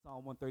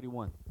Psalm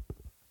 131.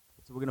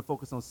 So we're going to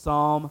focus on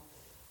Psalm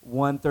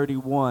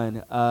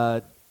 131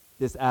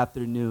 this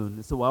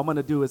afternoon. So what I'm going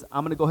to do is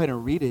I'm going to go ahead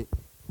and read it,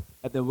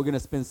 and then we're going to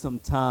spend some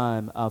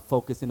time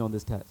focusing on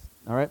this text.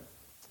 All right?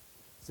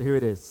 So here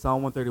it is,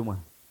 Psalm 131.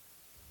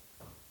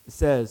 It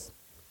says,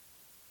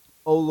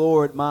 O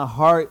Lord, my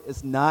heart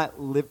is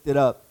not lifted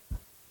up.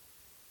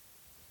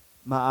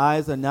 My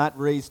eyes are not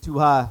raised too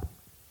high.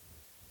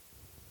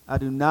 I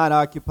do not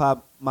occupy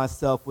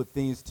myself with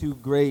things too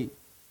great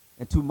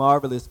and too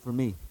marvelous for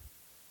me.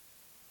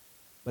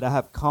 But I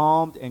have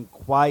calmed and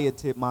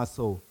quieted my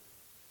soul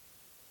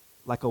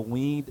like a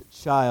weaned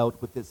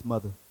child with its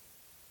mother.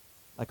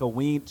 Like a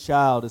weaned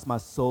child is my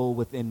soul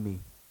within me.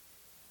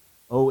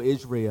 O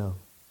Israel,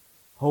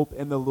 hope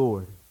in the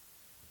Lord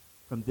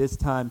from this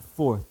time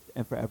forth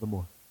and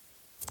forevermore.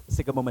 Let's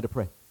take a moment to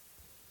pray.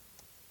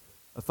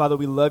 Father,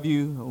 we love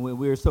you, and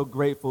we are so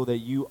grateful that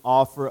you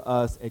offer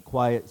us a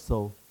quiet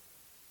soul.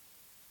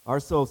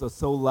 Our souls are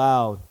so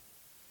loud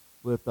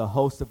with a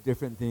host of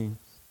different things.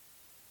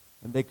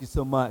 And thank you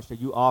so much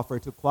that you offer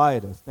to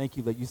quiet us. Thank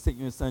you that you sent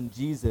your son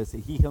Jesus,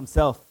 and he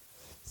himself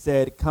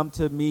said, come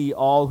to me,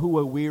 all who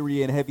are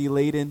weary and heavy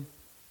laden,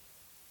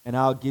 and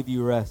I'll give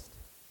you rest.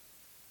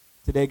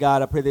 Today,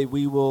 God, I pray that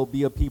we will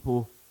be a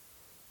people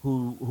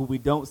who we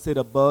don't sit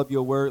above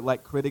your word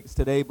like critics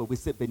today, but we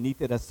sit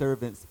beneath it as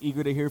servants,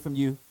 eager to hear from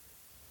you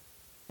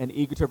and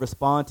eager to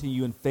respond to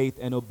you in faith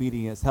and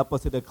obedience. Help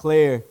us to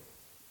declare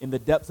in the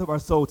depths of our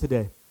soul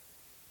today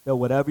that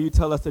whatever you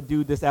tell us to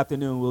do this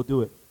afternoon, we'll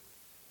do it.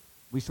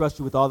 We trust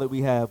you with all that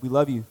we have. We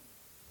love you.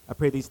 I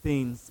pray these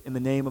things in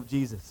the name of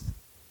Jesus.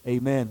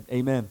 Amen.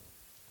 Amen.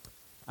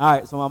 All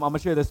right, so I'm going to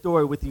share this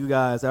story with you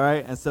guys, all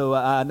right? And so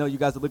I know you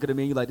guys are looking at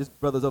me, you're like, this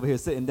brother's over here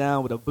sitting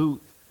down with a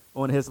boot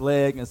on his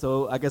leg. And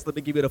so I guess let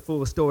me give you the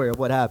full story of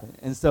what happened.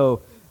 And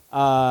so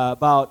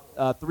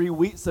about 3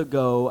 weeks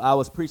ago, I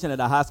was preaching at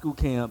a high school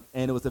camp,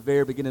 and it was the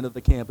very beginning of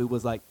the camp. It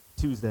was like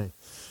Tuesday.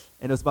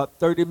 And it was about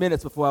 30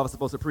 minutes before I was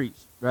supposed to preach,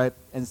 right?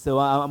 And so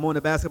I'm on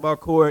the basketball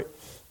court,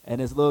 and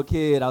this little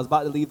kid, I was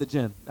about to leave the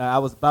gym. I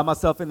was by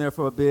myself in there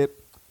for a bit.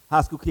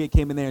 High school kid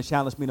came in there and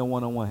challenged me to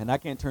one-on-one, and I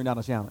can't turn down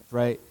a challenge,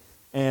 right?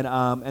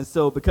 And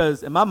so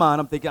because in my mind,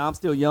 I'm thinking I'm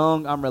still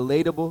young, I'm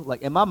relatable.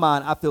 Like in my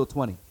mind, I feel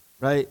 20,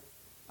 right?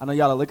 I know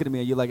y'all are looking at me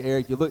and you're like,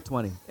 Eric, you look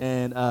 20.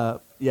 And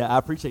yeah, I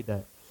appreciate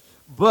that.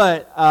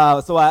 But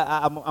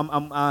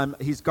so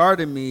he's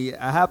guarding me.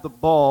 I have the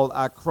ball.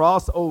 I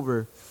cross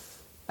over.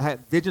 I had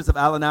visions of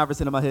Allen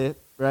Iverson in my head,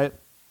 right?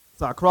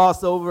 So I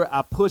cross over.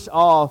 I push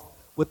off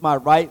with my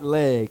right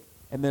leg.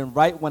 And then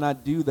right when I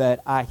do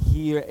that, I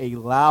hear a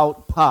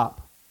loud pop.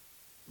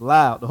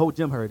 Loud. The whole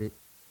gym heard it.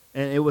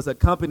 And it was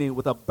accompanied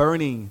with a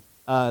burning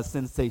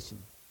sensation,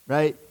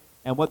 right?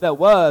 And what that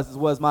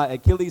was my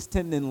Achilles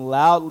tendon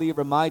loudly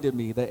reminded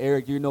me that,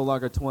 Eric, you're no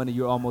longer 20,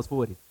 you're almost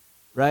 40,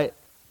 right?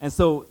 And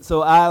so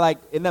I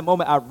in that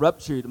moment, I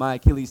ruptured my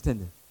Achilles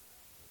tendon,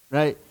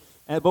 right?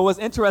 But what's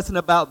interesting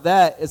about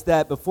that is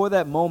that before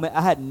that moment,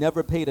 I had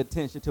never paid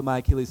attention to my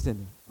Achilles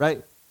tendon,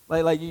 right?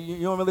 Like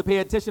you don't really pay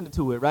attention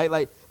to it, right?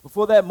 Like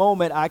before that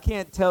moment, I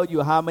can't tell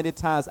you how many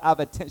times I've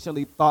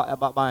intentionally thought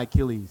about my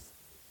Achilles.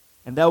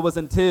 And that was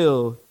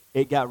until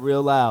it got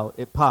real loud.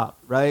 It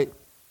popped, right?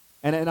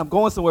 And I'm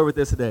going somewhere with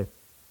this today.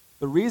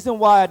 The reason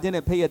why I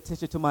didn't pay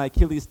attention to my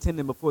Achilles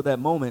tendon before that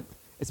moment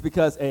is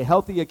because a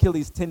healthy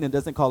Achilles tendon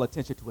doesn't call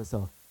attention to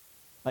itself.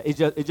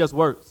 It just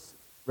works,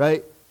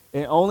 right?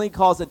 It only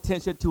calls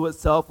attention to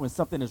itself when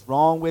something is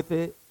wrong with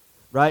it,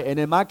 right? And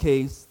in my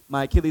case,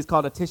 my Achilles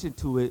called attention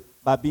to it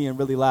by being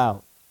really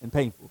loud and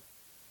painful.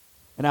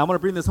 And I'm going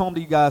to bring this home to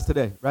you guys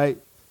today, right?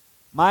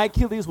 My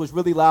Achilles was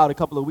really loud a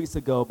couple of weeks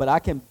ago, but I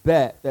can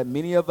bet that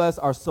many of us,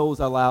 our souls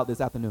are loud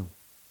this afternoon.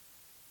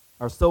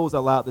 Our souls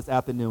are loud this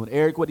afternoon.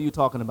 Eric, what are you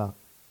talking about?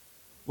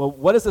 Well,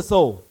 what is a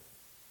soul?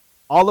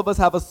 All of us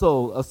have a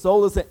soul. A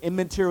soul is an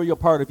immaterial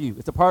part of you.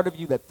 It's a part of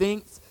you that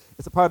thinks.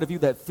 It's a part of you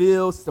that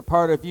feels. It's a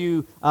part of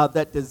you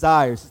that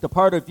desires. It's a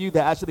part of you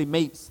that actually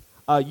makes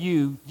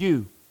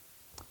you.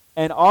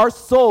 And our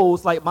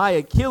souls, like my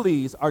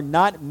Achilles, are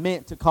not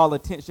meant to call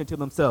attention to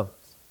themselves.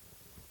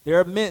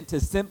 They're meant to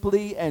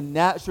simply and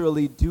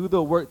naturally do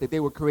the work that they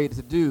were created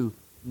to do,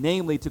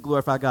 namely to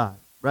glorify God,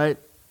 right?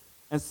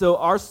 And so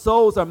our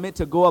souls are meant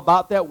to go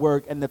about that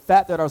work, and the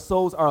fact that our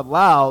souls are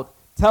loud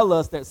tell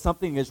us that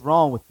something is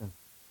wrong with them.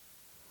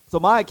 So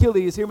my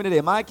Achilles, hear me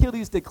today, my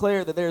Achilles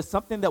declared that there is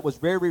something that was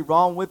very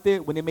wrong with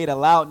it when it made a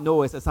loud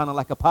noise that sounded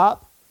like a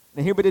pop.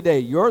 And hear me today,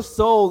 your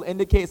soul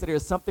indicates that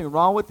there's something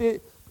wrong with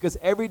it because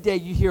every day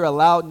you hear a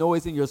loud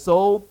noise in your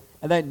soul,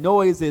 and that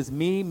noise is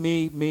me.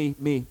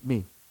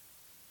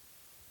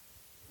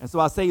 And so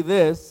I say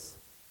this,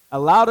 a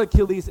loud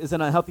Achilles is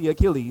an unhealthy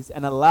Achilles,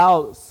 and a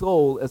loud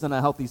soul is an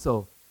unhealthy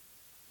soul.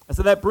 And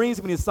so that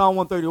brings me to Psalm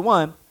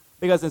 131,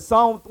 because in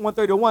Psalm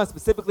 131,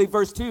 specifically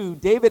verse 2,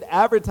 David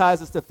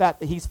advertises the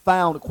fact that he's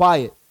found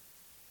quiet.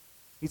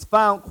 He's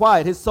found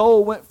quiet. His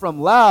soul went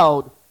from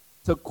loud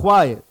to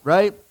quiet,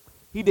 right?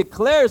 He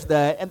declares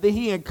that, and then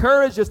he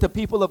encourages the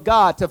people of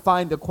God to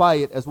find the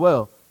quiet as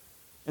well.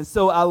 And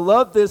so I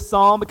love this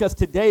psalm because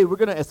today we're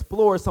going to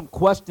explore some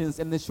questions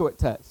in this short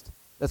text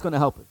that's going to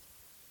help us.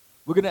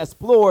 We're going to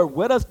explore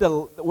where does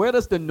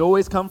the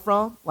noise come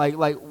from? Like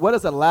what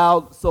does a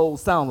loud soul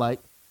sound like?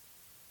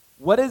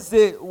 Where does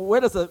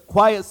a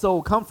quiet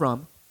soul come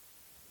from?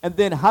 And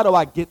then how do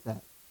I get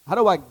that? How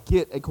do I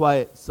get a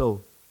quiet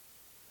soul?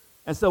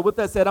 And so with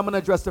that said, I'm going to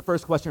address the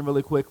first question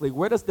really quickly.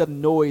 Where does the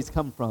noise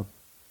come from?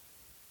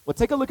 Well,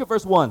 take a look at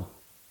verse 1.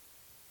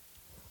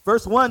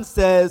 Verse 1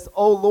 says,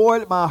 "O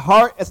Lord, my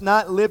heart is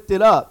not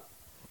lifted up."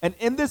 And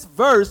in this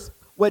verse,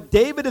 what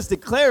David is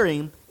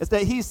declaring is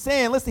that he's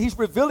saying, listen, he's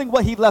revealing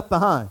what he left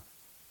behind.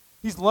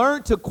 He's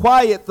learned to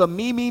quiet the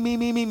me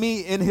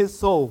in his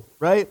soul,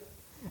 right?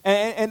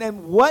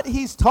 And what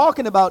he's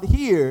talking about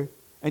here,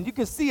 and you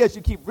can see as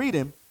you keep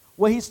reading,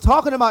 what he's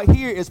talking about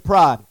here is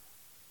pride.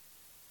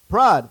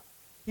 Pride.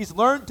 He's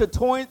learned to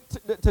turn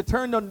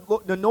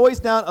the noise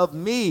down of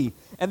me.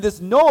 And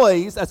this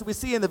noise, as we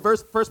see in the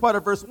first part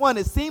of verse 1,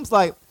 it seems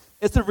like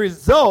it's a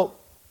result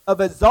of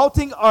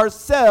exalting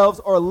ourselves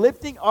or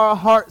lifting our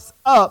hearts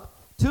up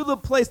to the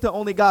place that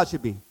only God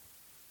should be.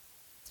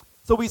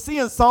 So we see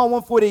in Psalm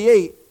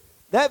 148,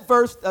 that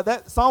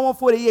Psalm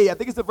 148, I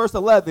think it's in verse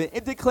 11,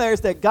 it declares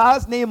that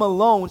God's name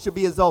alone should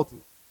be exalted.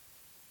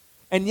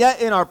 And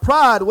yet in our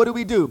pride, what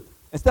do?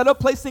 Instead of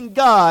placing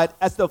God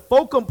as the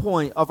focal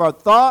point of our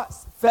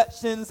thoughts,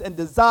 affections, and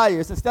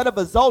desires, instead of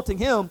exalting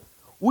him,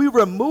 we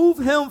remove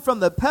him from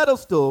the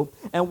pedestal,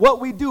 and what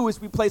we do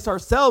is we place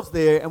ourselves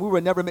there, and we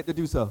were never meant to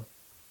do so.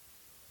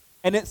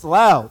 And it's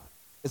loud.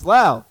 It's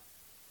loud.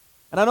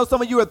 And I know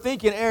some of you are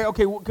thinking, Eric,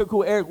 okay,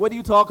 cool, Eric, what are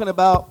you talking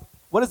about?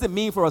 What does it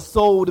mean for a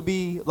soul to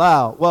be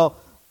loud? Well,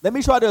 let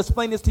me try to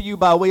explain this to you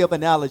by way of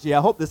analogy.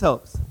 I hope this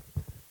helps.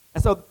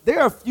 And so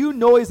there are a few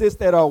noises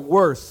that are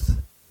worse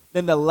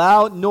than the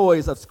loud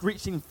noise of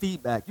screeching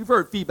feedback. You've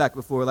heard feedback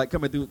before, like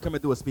coming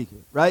through a speaker,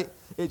 right?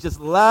 It's just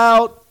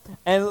loud.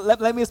 And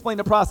let me explain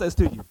the process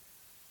to you.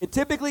 It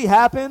typically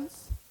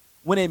happens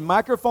when a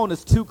microphone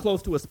is too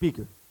close to a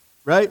speaker,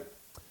 right?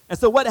 And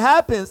so what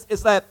happens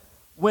is that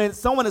when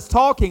someone is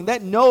talking,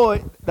 that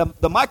noise,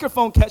 the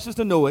microphone catches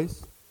the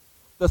noise,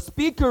 the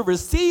speaker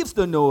receives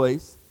the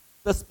noise,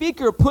 the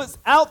speaker puts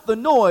out the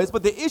noise,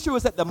 but the issue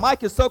is that the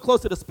mic is so close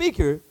to the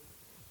speaker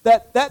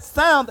that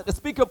sound that the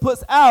speaker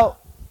puts out,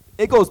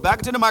 it goes back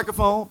into the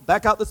microphone,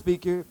 back out the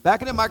speaker,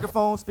 back in the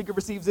microphone, speaker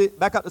receives it,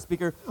 back out the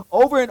speaker,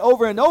 over and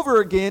over and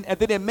over again, and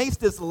then it makes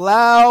this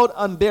loud,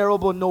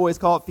 unbearable noise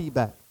called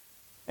feedback.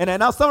 And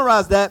I'll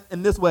summarize that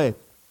in this way.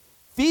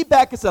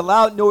 Feedback is a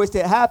loud noise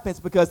that happens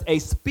because a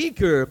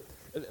speaker,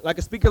 like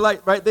a speaker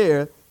like right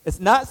there, is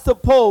not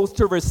supposed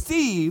to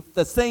receive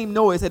the same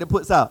noise that it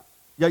puts out.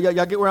 Y'all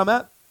get where I'm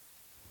at?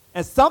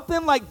 And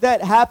something like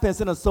that happens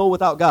in a soul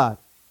without God.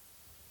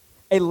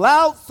 A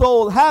loud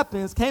soul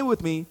came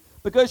with me,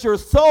 because your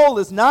soul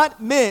is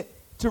not meant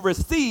to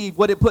receive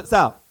what it puts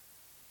out.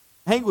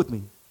 Hang with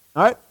me,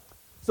 all right?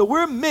 So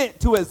we're meant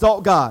to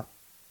exalt God.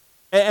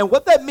 And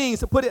what that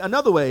means, to put it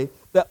another way,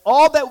 that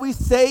all that we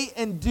say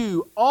and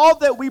do, all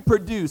that we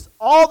produce,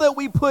 all that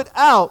we put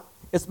out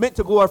is meant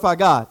to glorify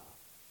God.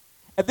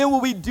 And then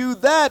when we do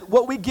that,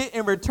 what we get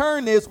in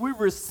return is we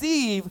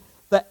receive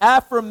the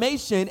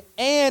affirmation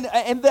and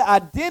the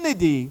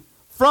identity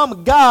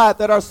from God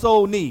that our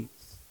soul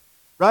needs,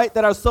 right?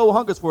 That our soul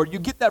hungers for. You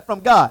get that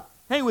from God.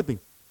 Hang with me.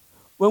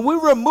 When we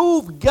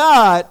remove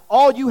God,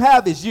 all you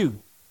have is you,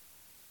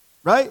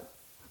 right?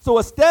 So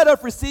instead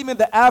of receiving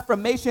the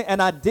affirmation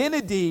and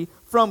identity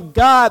from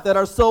God that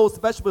our souls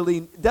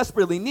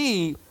desperately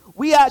need,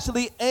 we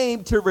actually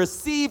aim to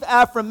receive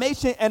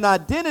affirmation and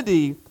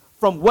identity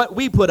from what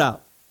we put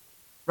out,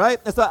 right?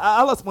 And so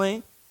I'll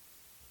explain.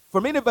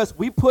 For many of us,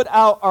 we put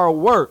out our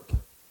work,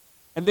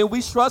 and then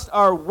we trust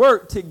our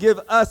work to give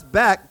us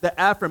back the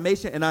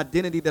affirmation and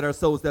identity that our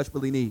souls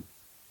desperately need.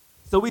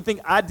 So we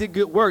think, I did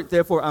good work,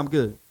 therefore I'm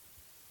good.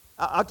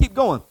 I'll keep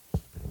going.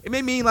 It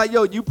may mean like,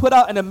 you put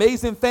out an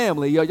amazing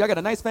family. Y'all got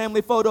a nice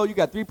family photo. You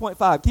got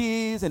 3.5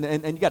 kids,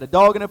 and you got a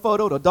dog in the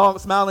photo. The dog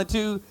smiling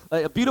too.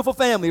 Like a beautiful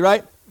family,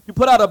 right? You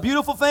put out a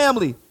beautiful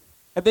family,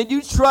 and then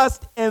you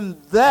trust in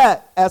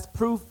that as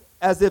proof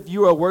as if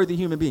you are a worthy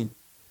human being.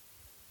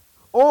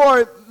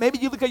 Or maybe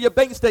you look at your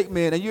bank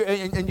statement,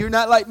 and you're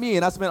not like me,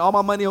 and I spent all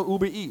my money on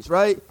Uber Eats,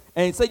 right?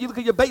 And say you look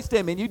at your bank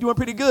statement, you're doing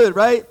pretty good,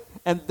 right?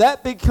 And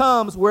that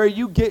becomes where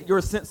you get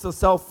your sense of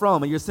self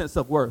from and your sense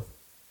of worth.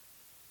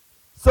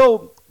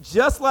 So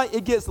just like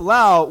it gets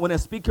loud when a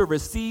speaker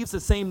receives the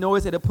same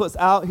noise that it puts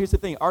out, here's the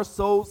thing. Our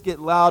souls get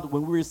loud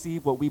when we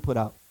receive what we put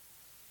out.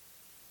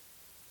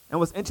 And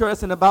what's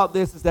interesting about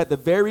this is that the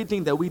very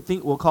thing that we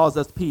think will cause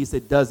us peace,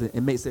 it doesn't.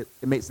 It makes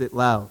it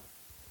loud.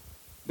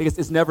 Because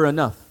it's never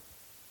enough.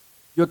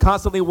 You're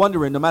constantly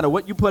wondering, no matter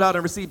what you put out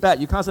and receive back,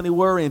 you're constantly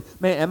worrying,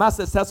 man, am I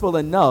successful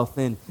enough?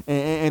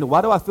 And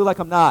why do I feel like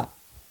I'm not?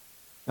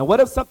 And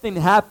what if something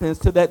happens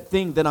to that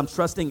thing that I'm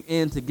trusting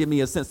in to give me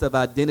a sense of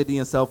identity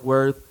and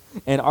self-worth?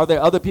 And are there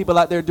other people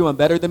out there doing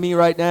better than me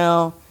right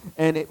now?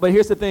 But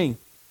here's the thing.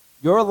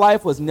 Your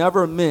life was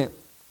never meant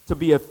to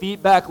be a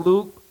feedback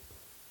loop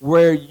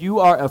where you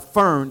are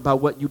affirmed by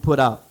what you put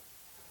out.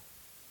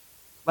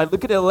 Like,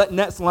 look at the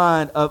next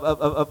line of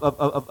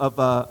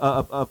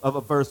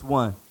verse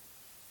 1.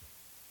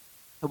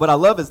 And what I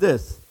love is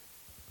this.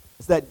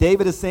 It's that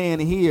David is saying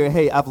here,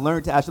 hey, I've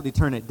learned to actually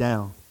turn it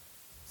down.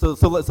 So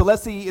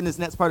let's see in this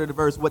next part of the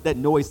verse what that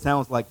noise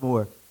sounds like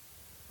more.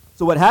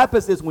 So what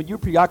happens is when you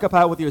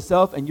preoccupy with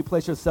yourself and you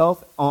place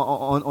yourself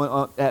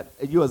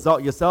you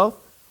exalt yourself,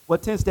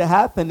 what tends to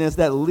happen is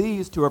that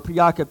leads to a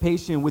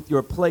preoccupation with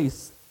your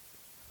place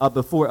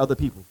before other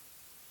people.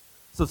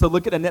 So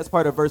look at the next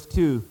part of verse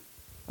 2,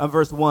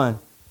 verse 1.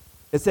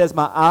 It says,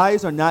 my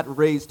eyes are not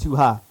raised too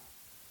high.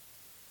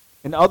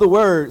 In other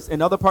words,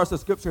 in other parts of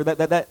Scripture,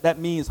 that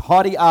means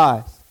haughty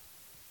eyes.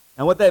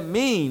 And what that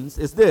means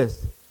is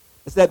this.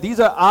 It's that these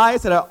are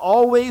eyes that are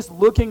always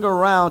looking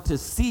around to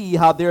see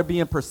how they're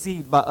being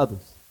perceived by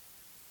others.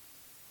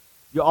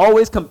 You're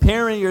always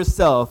comparing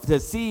yourself to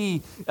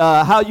see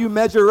how you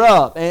measure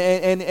up.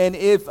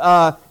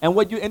 And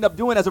what you end up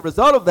doing as a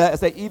result of that is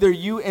that either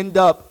you end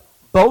up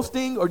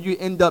boasting or you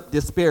end up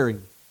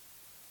despairing.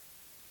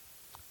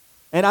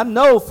 And I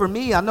know for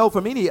many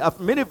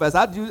of us,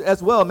 I do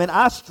as well, man,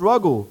 I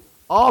struggle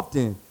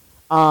often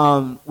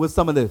with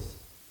some of this,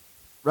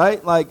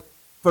 right? Like,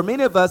 for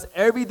many of us,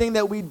 everything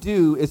that we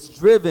do is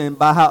driven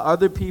by how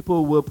other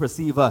people will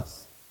perceive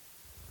us.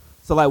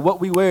 So, like,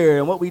 what we wear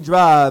and what we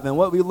drive and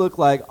what we look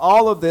like,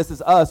 all of this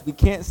is us. We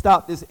can't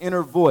stop this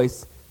inner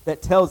voice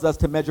that tells us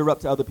to measure up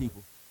to other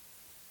people.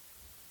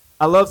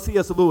 I love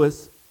C.S.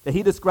 Lewis, that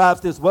he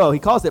describes this well. He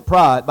calls it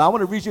pride, but I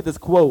want to read you this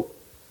quote,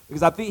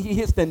 because I think he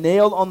hits the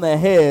nail on the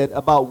head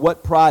about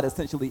what pride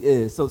essentially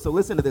is. So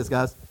listen to this,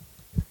 guys.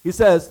 He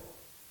says,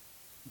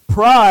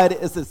 pride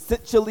is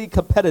essentially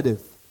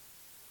competitive.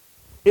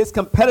 It's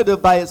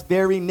competitive by its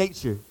very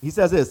nature. He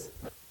says this,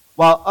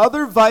 while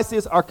other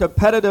vices are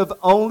competitive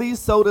only,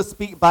 so to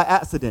speak, by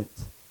accident.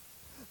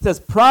 It says,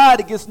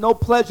 pride gets no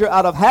pleasure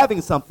out of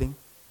having something,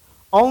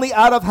 only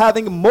out of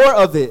having more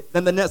of it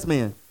than the next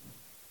man.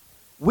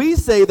 We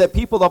say that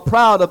people are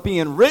proud of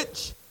being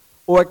rich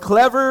or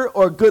clever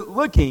or good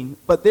looking,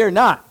 but they're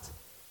not.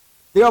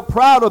 They are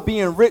proud of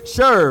being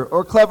richer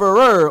or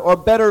cleverer or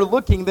better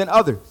looking than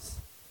others.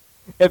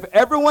 If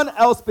everyone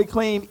else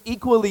became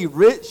equally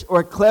rich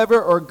or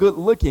clever or good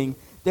looking,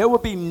 there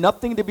would be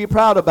nothing to be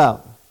proud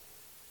about.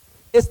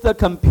 It's the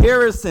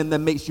comparison that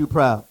makes you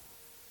proud.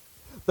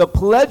 The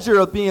pleasure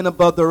of being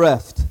above the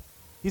rest.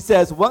 He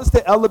says, once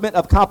the element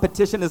of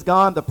competition is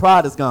gone, the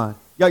pride is gone.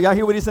 Y'all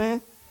hear what he's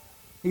saying?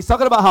 He's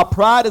talking about how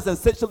pride is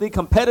essentially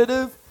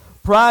competitive.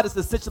 Pride is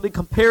essentially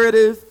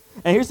comparative.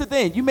 And here's the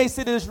thing. You may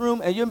sit in this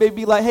room and you may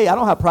be like, hey, I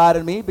don't have pride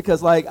in me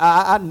because, like,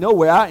 I know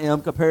where I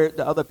am compared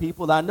to other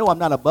people. I know I'm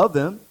not above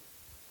them.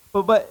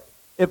 But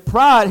if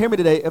pride, hear me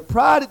today, if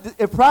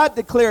pride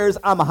declares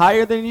I'm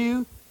higher than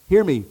you,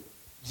 hear me.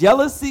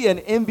 Jealousy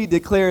and envy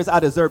declares I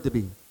deserve to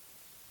be.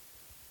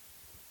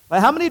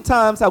 Like, how many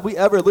times have we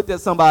ever looked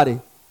at somebody,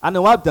 I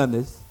know I've done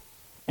this,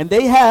 and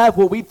they have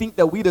what we think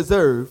that we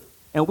deserve,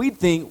 and we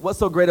think, what's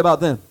so great about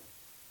them?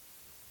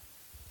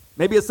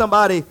 Maybe it's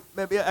somebody.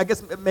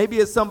 Maybe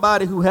it's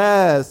somebody who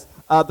has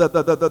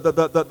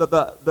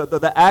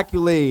the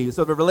accolades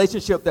or the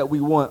relationship that we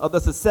want or the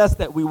success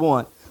that we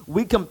want.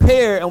 We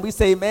compare and we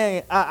say,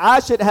 man, I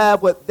should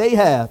have what they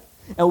have,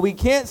 and we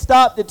can't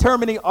stop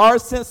determining our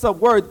sense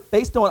of worth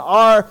based on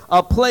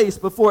our place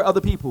before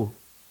other people.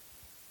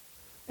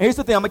 And here's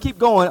the thing. I'm gonna keep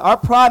going. Our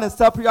pride and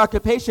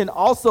self-preoccupation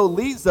also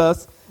leads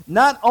us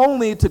not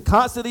only to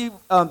constantly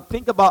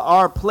think about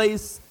our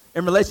place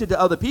in relation to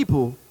other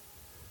people.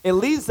 It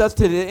leads us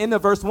to the end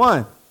of verse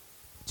 1,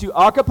 to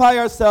occupy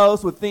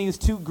ourselves with things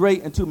too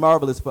great and too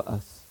marvelous for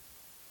us.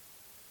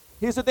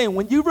 Here's the thing.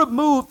 When you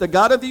remove the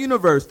God of the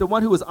universe, the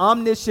one who is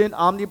omniscient,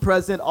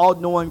 omnipresent,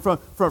 all-knowing from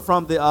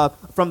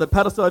the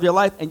pedestal of your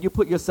life, and you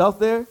put yourself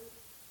there,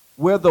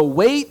 where the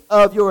weight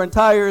of your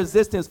entire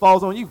existence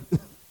falls on you.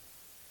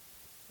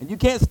 And you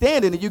can't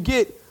stand it, and you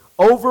get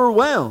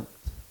overwhelmed,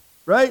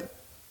 right?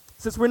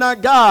 Since we're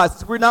not God,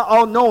 since we're not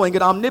all-knowing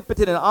and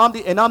omnipotent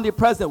and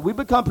omnipresent, we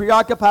become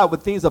preoccupied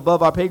with things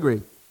above our pay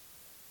grade.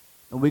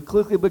 And we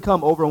quickly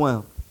become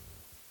overwhelmed.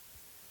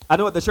 I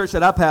know at the church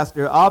that I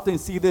pastor, I often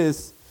see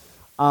this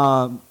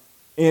in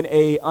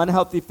an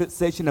unhealthy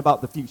fixation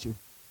about the future.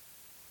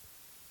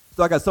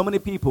 So I got so many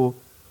people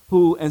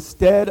who,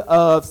 instead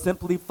of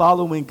simply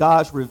following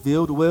God's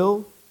revealed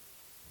will,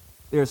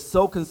 they're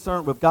so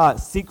concerned with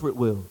God's secret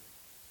will.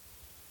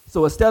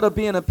 So instead of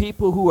being a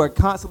people who are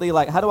constantly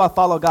like, how do I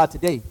follow God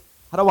today?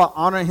 How do I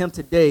honor him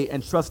today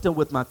and trust him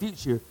with my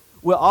future?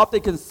 We're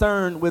often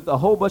concerned with a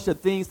whole bunch of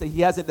things that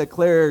he hasn't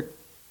declared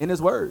in his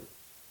word.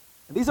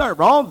 And these aren't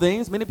wrong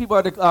things. Many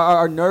people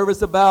are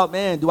nervous about,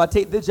 man, do I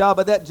take this job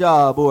or that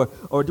job?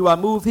 Or do I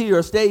move here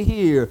or stay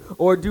here?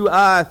 Or do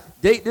I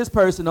date this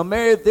person or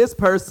marry this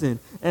person?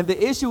 And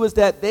the issue is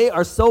that they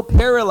are so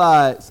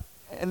paralyzed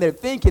and they're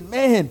thinking,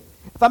 man,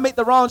 if I make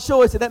the wrong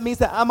choice, and that means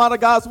that I'm out of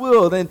God's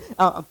will, then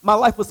my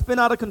life will spin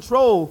out of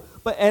control.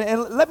 But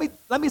and let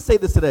me say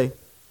this today.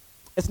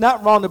 It's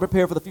not wrong to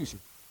prepare for the future.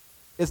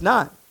 It's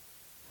not.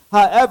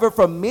 However,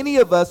 for many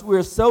of us,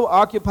 we're so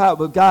occupied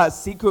with God's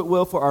secret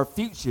will for our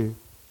future,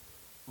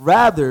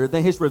 rather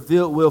than his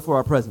revealed will for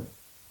our present.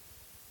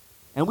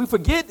 And we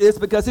forget this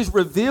because his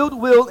revealed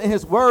will in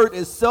his word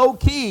is so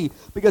key,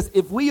 because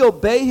if we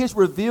obey his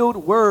revealed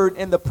word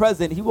in the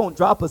present, he won't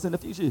drop us in the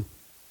future.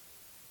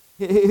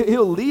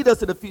 He'll lead us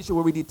to the future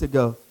where we need to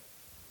go.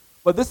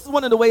 But this is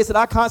one of the ways that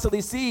I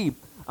constantly see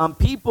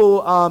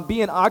people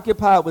being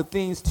occupied with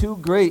things too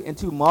great and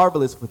too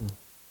marvelous for them.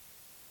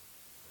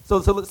 So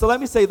let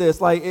me say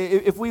this. Like,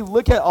 if we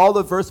look at all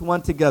of verse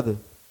 1 together,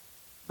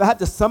 if I had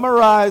to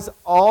summarize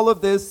all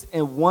of this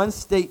in one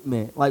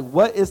statement, like,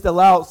 what is the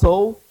loud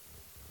soul?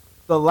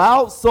 The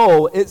loud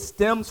soul, it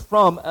stems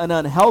from an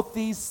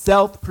unhealthy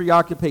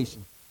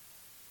self-preoccupation,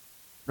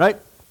 right?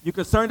 You're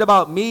concerned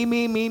about me,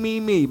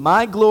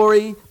 my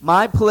glory,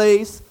 my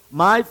place,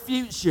 my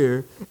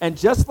future. And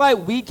just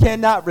like we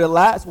cannot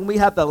relax when we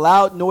have the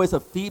loud noise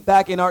of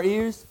feedback in our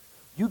ears,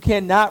 you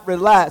cannot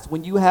relax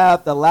when you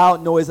have the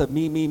loud noise of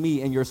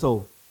me in your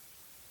soul.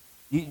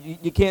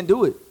 You can't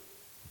do it.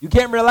 You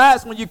can't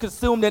relax when you're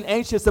consumed and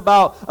anxious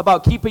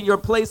about keeping your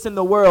place in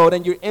the world,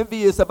 and you're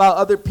envious about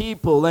other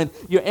people, and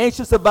you're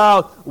anxious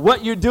about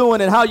what you're doing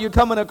and how you're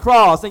coming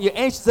across, and you're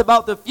anxious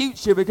about the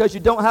future because you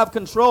don't have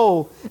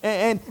control,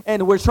 and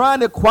we're trying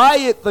to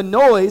quiet the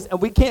noise,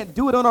 and we can't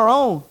do it on our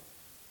own.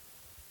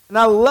 And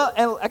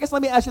I guess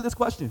let me ask you this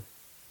question.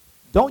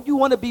 Don't you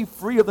want to be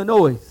free of the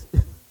noise?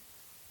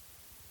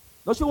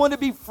 Don't you want to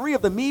be free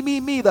of the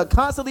me, the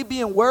constantly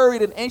being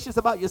worried and anxious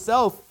about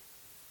yourself?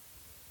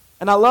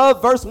 And I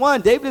love verse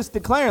 1. David is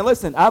declaring,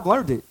 listen, I've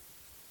learned it.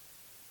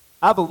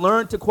 I've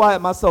learned to quiet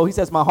my soul. He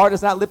says, my heart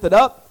is not lifted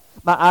up.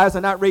 My eyes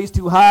are not raised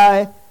too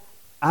high.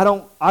 I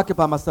don't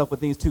occupy myself with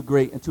things too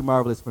great and too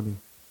marvelous for me.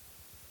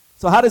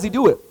 So how does he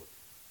do it?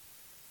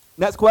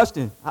 Next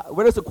question.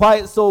 Where does the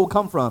quiet soul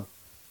come from?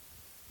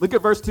 Look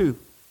at verse 2.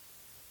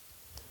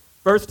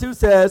 Verse 2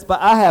 says,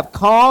 but I have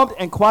calmed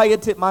and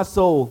quieted my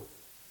soul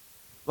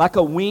like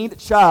a weaned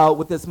child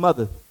with its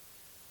mother.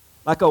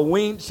 Like a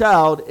weaned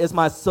child is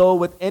my soul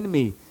within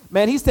me.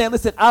 Man, he's saying,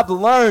 listen, I've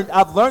learned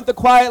the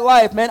quiet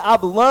life, man.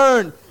 I've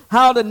learned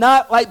how to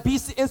not be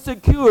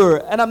insecure,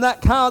 and I'm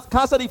not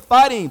constantly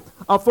fighting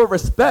for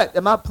respect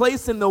and my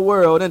place in the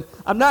world, and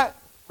I'm not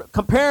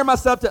comparing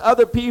myself to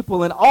other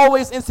people and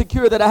always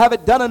insecure that I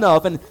haven't done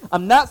enough, and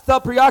I'm not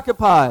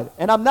self-preoccupied,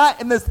 and I'm not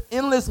in this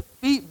endless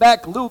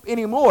feedback loop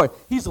anymore.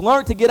 He's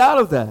learned to get out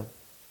of that.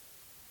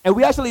 And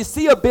we actually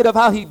see a bit of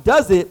how he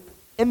does it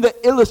in the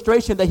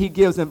illustration that he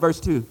gives in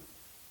verse 2.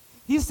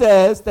 He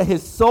says that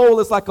his soul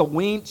is like a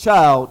weaned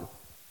child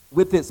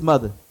with its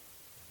mother.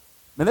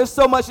 And there's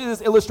so much in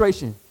this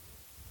illustration.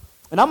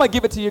 And I'm going to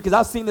give it to you because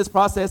I've seen this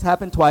process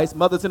happen twice.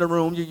 Mothers in the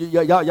room,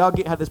 y'all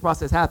get how this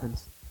process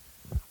happens.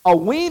 A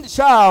weaned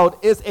child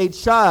is a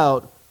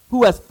child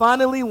who has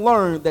finally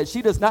learned that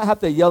she does not have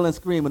to yell and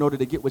scream in order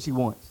to get what she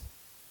wants.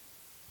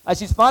 Like,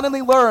 she's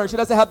finally learned she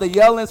doesn't have to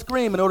yell and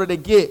scream in order to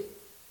get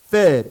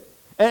fed.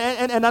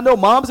 And I know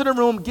moms in the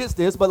room gets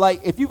this, but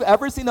like, if you've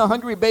ever seen a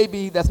hungry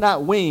baby that's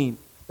not weaned,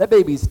 that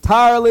baby's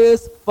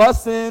tireless,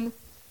 fussing,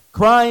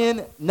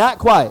 crying, not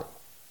quiet.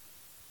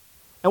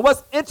 And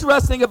what's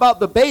interesting about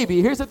the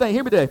baby, here's the thing,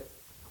 hear me today.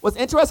 What's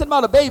interesting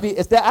about a baby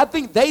is that I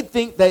think they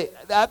think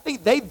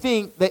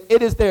that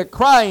it is their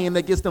crying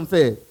that gets them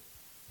fed.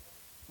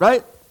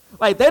 Right?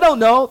 Like, they don't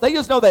know. They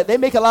just know that they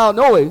make a loud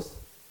noise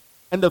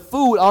and the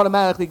food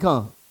automatically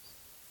comes.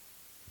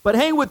 But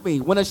hang with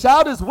me. When a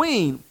child is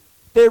weaned,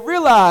 they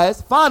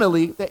realize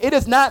finally that it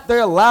is not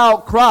their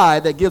loud cry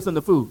that gives them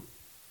the food.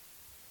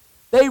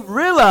 They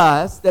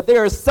realize that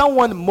there is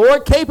someone more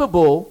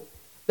capable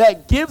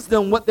that gives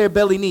them what their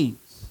belly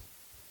needs.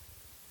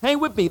 Hang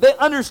with me. They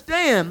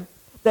understand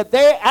that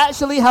they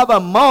actually have a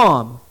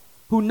mom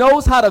who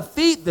knows how to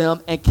feed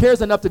them and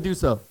cares enough to do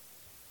so.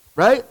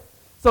 Right?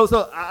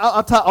 So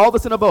I'll tie all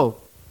this in a bow.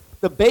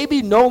 The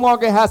baby no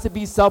longer has to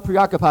be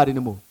self-preoccupied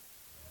anymore.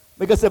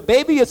 Because the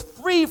baby is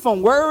free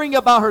from worrying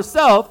about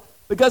herself,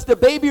 because the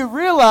baby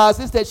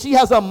realizes that she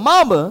has a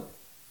mama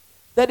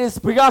that is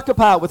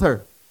preoccupied with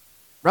her,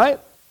 right?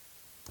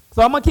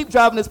 So I'm going to keep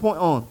driving this point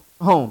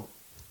home.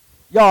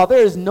 Y'all,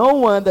 there is no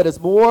one that is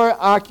more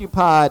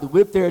occupied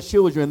with their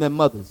children than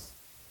mothers.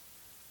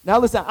 Now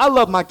listen, I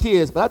love my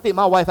kids, but I think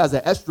my wife has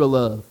an extra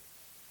love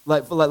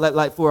like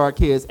for our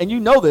kids. And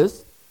you know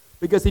this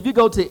because if you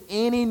go to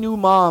any new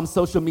mom's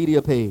social media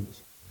page,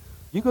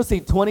 you can see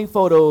 20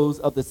 photos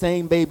of the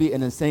same baby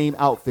in the same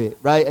outfit,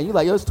 right? And you're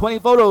like, there's 20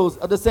 photos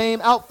of the same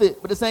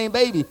outfit with the same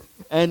baby.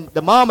 And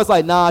the mom is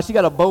like, nah, she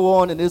got a bow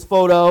on in this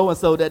photo, and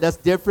so that's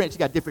different. She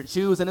got different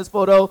shoes in this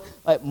photo.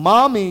 Like,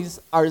 mommies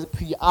are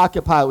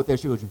preoccupied with their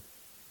children.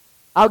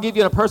 I'll give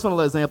you a personal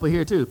example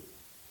here, too.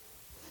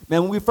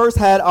 Man, when we first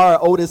had our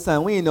oldest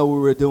son, we didn't know what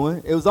we were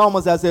doing. It was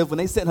almost as if when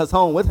they sent us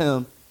home with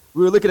him,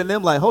 we were looking at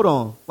them like, hold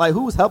on, like,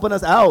 who's helping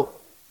us out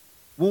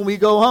when we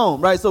go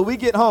home, right? So we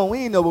get home, we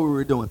didn't know what we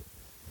were doing.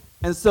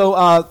 And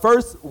so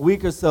first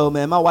week or so,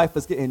 man, my wife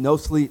was getting no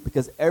sleep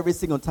because every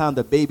single time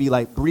the baby,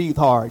 like, breathed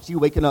hard, she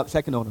waking up,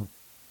 checking on him.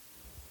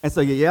 And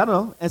so, yeah, I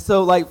know. And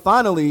so, like,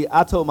 finally,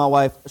 I told my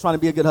wife, trying to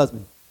be a good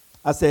husband,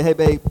 I said, hey,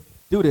 babe,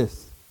 do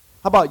this.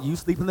 How about you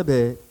sleep in the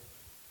bed?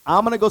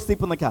 I'm going to go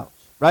sleep on the couch,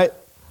 right?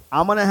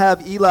 I'm going to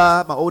have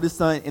Eli, my oldest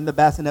son, in the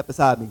bassinet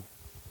beside me.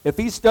 If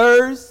he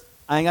stirs,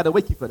 I ain't got to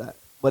wake you for that.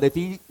 But if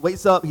he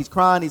wakes up, he's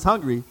crying, he's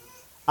hungry,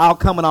 I'll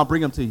come and I'll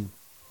bring him to you.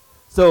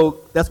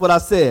 So that's what I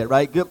said,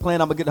 right? Good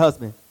plan, I'm a good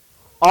husband.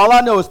 All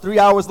I know is 3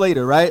 hours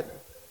later, right?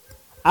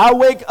 I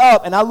wake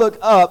up and I look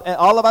up and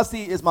all I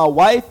see is my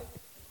wife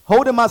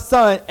holding my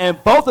son,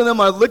 and both of them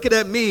are looking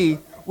at me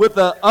with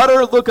an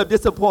utter look of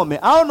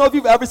disappointment. I don't know if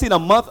you've ever seen a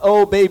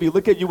month-old baby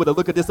look at you with a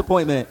look of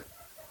disappointment,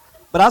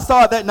 but I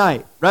saw it that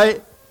night,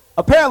 right?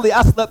 Apparently,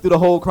 I slept through the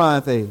whole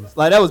crying phase.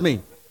 Like, that was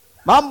me.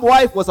 My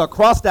wife was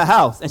across the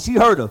house, and she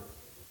heard him,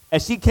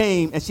 and she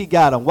came and she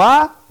got him.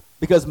 Why?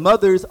 Because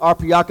mothers are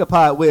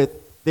preoccupied with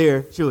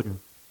their children.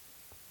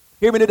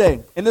 Hear me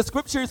today. In the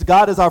scriptures,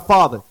 God is our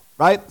Father,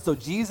 right? So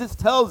Jesus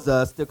tells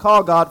us to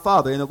call God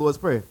Father in the Lord's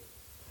Prayer.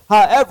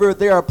 However,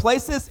 there are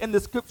places in the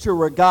scripture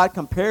where God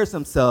compares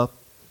himself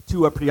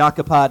to a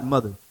preoccupied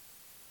mother.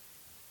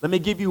 Let me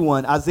give you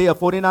one. Isaiah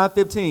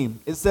 49:15.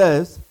 It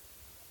says,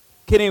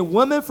 can a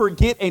woman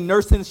forget a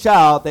nursing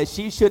child that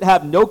she should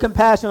have no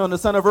compassion on the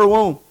son of her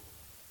womb?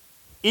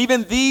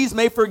 Even these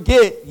may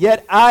forget,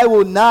 yet I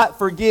will not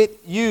forget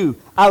you.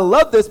 I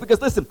love this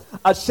because, listen,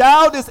 a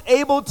child is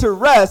able to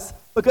rest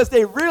because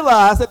they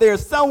realize that there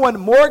is someone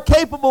more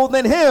capable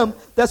than him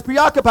that's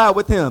preoccupied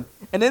with him.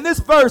 And in this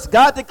verse,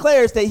 God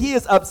declares that he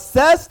is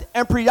obsessed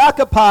and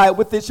preoccupied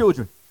with his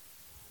children.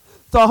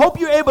 So I hope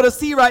you're able to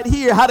see right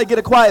here how to get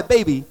a quiet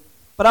baby,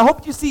 but I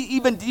hope you see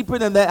even deeper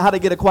than that how to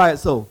get a quiet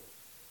soul.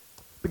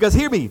 Because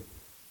hear me,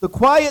 the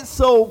quiet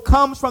soul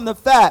comes from the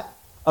fact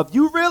of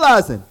you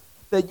realizing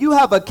that you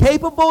have a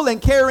capable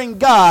and caring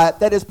God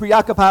that is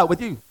preoccupied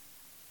with you.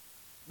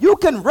 You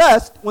can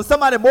rest when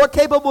somebody more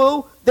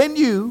capable than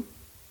you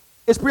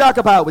is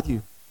preoccupied with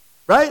you,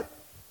 right?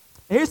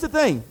 And here's the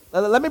thing.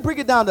 Let me bring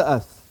it down to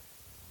us.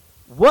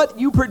 What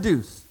you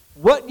produce,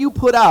 what you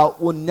put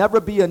out will never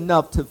be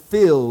enough to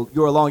fill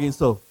your longing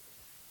soul.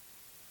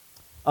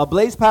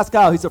 Blaise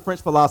Pascal, he's a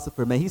French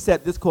philosopher, man. He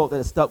said this quote that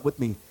has stuck with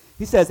me.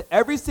 He says,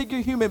 every single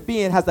human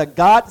being has a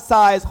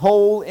God-sized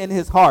hole in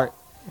his heart,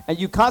 and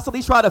you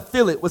constantly try to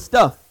fill it with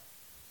stuff.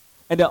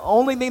 And the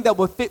only thing that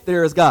will fit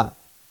there is God.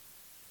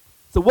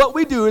 So what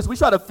we do is we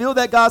try to fill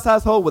that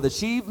God-sized hole with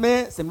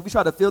achievements, and we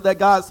try to fill that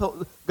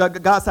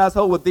God-sized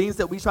hole with things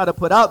that we try to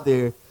put out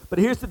there. But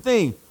here's the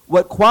thing.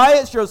 What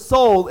quiets your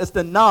soul is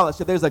the knowledge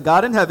that there's a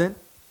God in heaven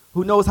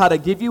who knows how to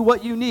give you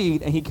what you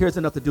need, and he cares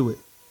enough to do it.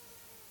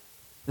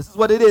 This is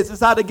what it is. This is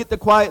how to get the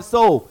quiet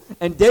soul.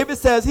 And David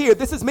says here,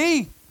 this is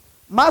me.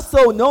 My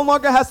soul no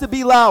longer has to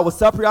be loud with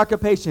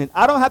self-preoccupation.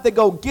 I don't have to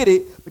go get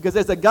it because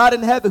there's a God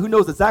in heaven who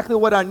knows exactly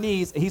what I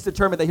need, and he's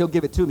determined that he'll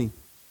give it to me.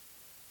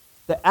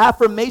 The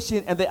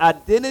affirmation and the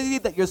identity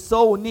that your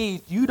soul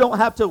needs, you don't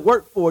have to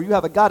work for. You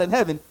have a God in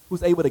heaven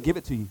who's able to give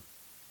it to you.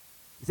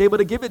 He's able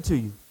to give it to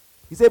you.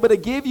 He's able to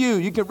give you.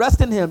 You can rest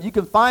in him. You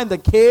can find the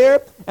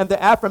care and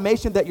the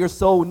affirmation that your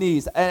soul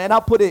needs. And I'll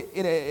put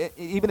it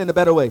even in a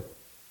better way.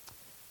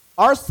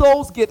 Our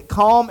souls get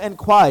calm and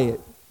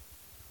quiet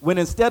when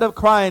instead of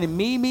crying,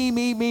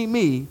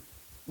 me,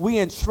 we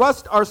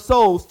entrust our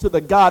souls to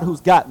the God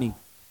who's got me.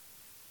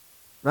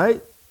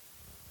 Right?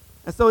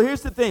 And so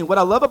here's the thing. What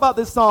I love about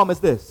this psalm is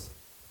this.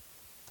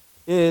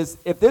 Is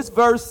if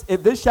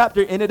this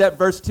chapter ended at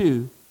verse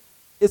 2,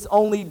 it's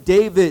only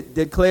David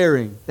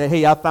declaring that,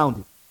 hey, I found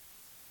it.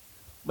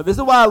 But this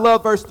is why I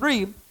love verse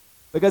 3,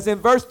 because in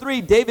verse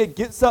 3, David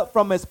gets up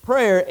from his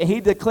prayer and he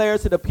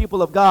declares to the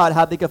people of God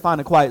how they can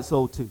find a quiet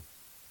soul too.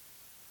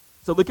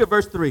 So look at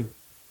verse 3.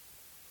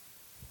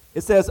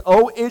 It says,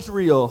 O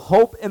Israel,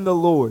 hope in the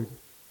Lord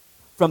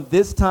from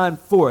this time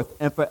forth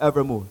and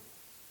forevermore.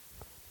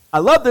 I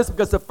love this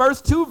because the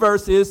first two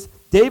verses,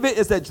 David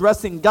is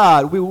addressing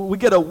God. We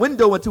get a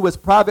window into his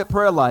private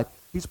prayer life.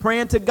 He's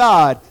praying to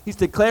God. He's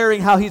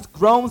declaring how he's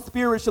grown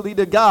spiritually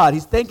to God.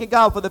 He's thanking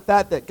God for the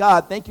fact that,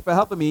 God, thank you for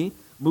helping me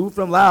move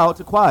from loud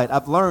to quiet.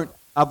 I've learned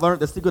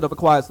the secret of a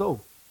quiet soul.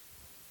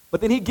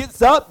 But then he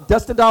gets up,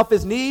 dusted off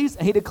his knees,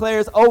 and he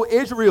declares, O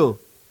Israel,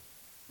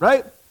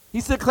 right?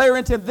 He's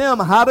declaring to them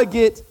how to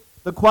get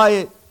the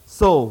quiet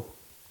soul.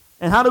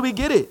 And how do we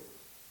get it?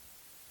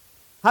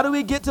 How do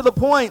we get to the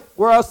point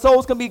where our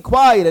souls can be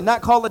quiet and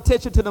not call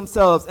attention to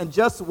themselves and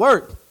just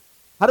work?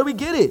 How do we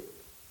get it?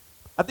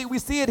 I think we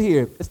see it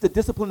here. It's the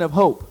discipline of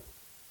hope.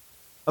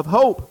 Of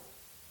hope.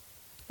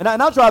 And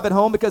I'll drive it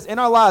home because in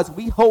our lives,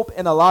 we hope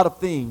in a lot of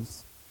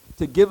things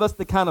to give us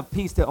the kind of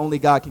peace that only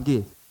God can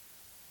give.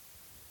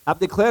 I've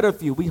declared a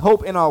few. We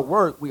hope in our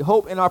work. We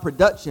hope in our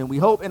production. We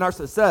hope in our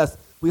success.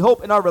 We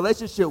hope in our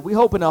relationship. We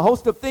hope in a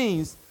host of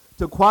things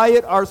to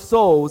quiet our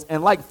souls.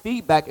 And like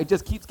feedback, it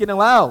just keeps getting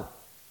loud.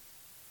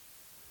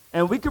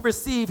 And we could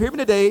receive, hear me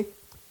today,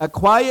 a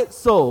quiet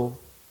soul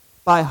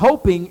by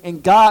hoping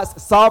in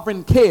God's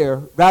sovereign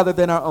care rather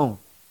than our own.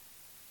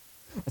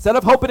 Instead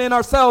of hoping in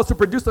ourselves to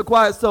produce a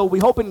quiet soul, we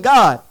hope in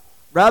God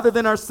rather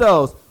than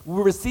ourselves.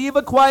 We receive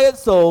a quiet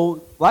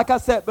soul, like I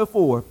said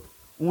before,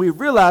 when we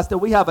realize that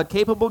we have a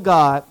capable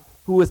God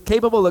who is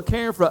capable of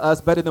caring for us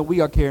better than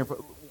we are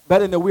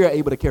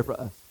able to care for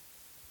us.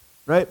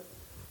 Right?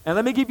 And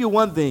let me give you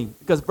one thing,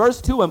 because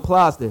verse 2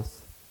 implies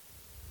this.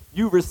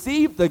 You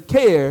receive the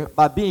care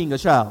by being a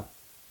child.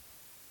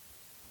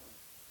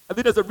 I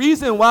think there's a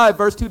reason why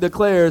verse 2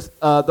 declares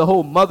the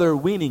whole mother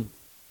weaning.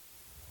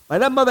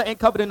 Like, that mother ain't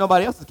comforting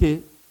nobody else's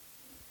kid.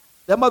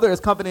 That mother is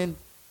comforting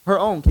her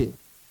own kid.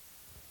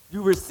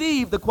 You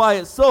receive the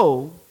quiet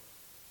soul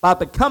by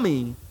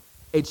becoming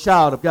a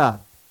child of God.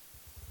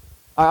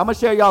 All right, I'm going to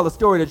share y'all a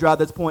story to drive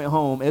this point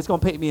home. And it's going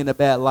to paint me in a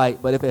bad light,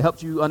 but if it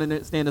helps you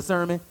understand the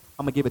sermon,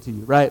 I'm going to give it to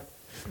you, right?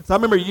 So I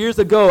remember years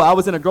ago, I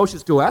was in a grocery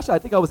store. Actually, I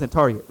think I was in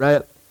Target,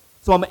 right?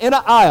 So I'm in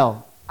an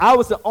aisle. I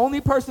was the only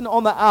person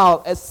on the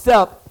aisle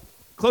except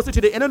closer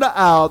to the end of the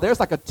aisle, there's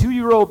like a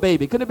 2-year-old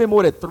baby. Couldn't have been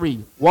more than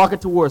 3 walking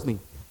towards me.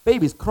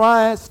 Baby's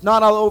crying,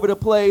 snot all over the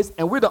place,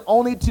 and we're the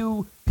only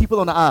 2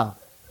 people on the aisle.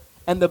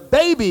 And the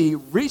baby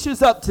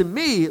reaches up to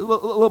me, a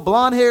little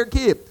blonde-haired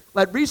kid,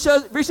 like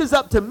reaches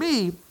up to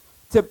me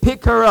to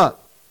pick her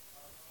up.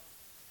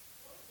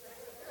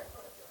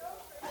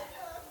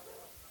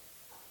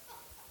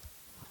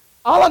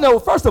 All I know,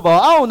 first of all,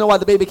 I don't know why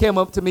the baby came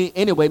up to me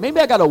anyway. Maybe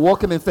I got to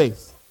walk him in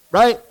face,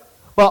 right?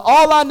 But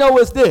all I know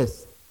is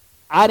this.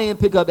 I didn't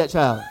pick up that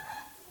child.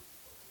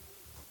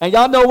 And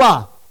y'all know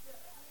why?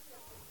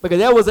 Because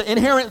there was an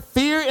inherent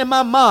fear in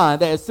my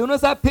mind that as soon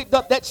as I picked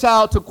up that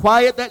child to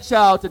quiet that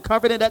child, to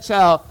comfort that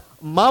child,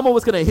 mama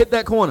was going to hit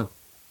that corner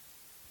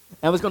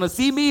and was going to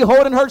see me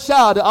holding her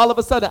child, and all of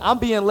a sudden I'm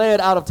being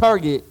led out of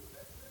Target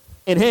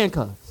in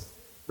handcuffs,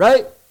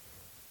 right?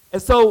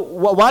 And so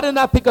why didn't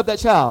I pick up that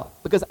child?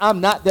 Because I'm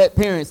not that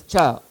parent's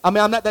child. I'm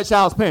not that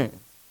child's parent,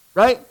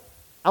 right?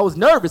 I was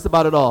nervous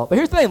about it all. But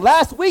here's the thing.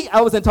 Last week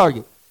I was in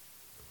Target,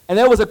 and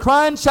there was a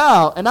crying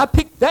child, and I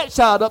picked that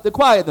child up to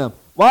quiet them.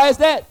 Why is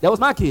that? That was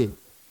my kid,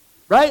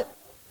 right?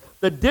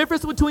 The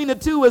difference between the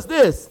two is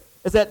this,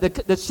 is that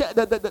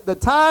the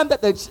time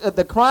that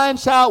the crying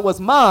child was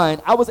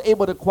mine, I was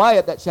able to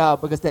quiet that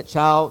child because that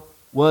child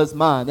was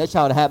mine. That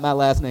child had my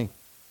last name.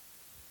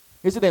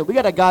 Here's the thing. We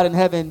got a God in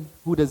heaven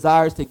who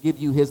desires to give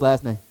you his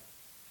last name.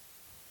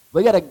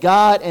 We got a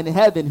God in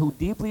heaven who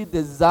deeply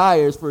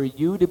desires for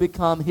you to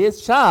become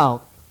his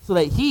child so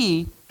that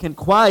he can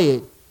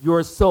quiet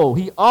your soul.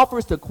 He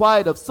offers the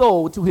quiet of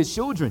soul to his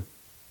children.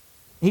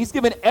 He's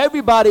given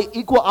everybody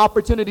equal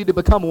opportunity to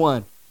become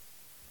one.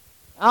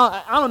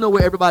 I don't know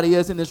where everybody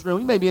is in this room.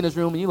 You may be in this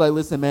room and you're like,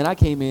 listen, man, I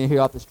came in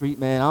here off the street,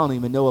 man. I don't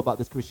even know about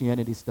this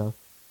Christianity stuff.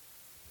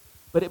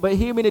 But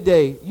hear me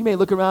today. You may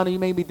look around and you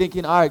may be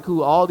thinking, all right,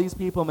 cool, all these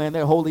people, man,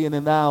 they're holier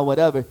than thou,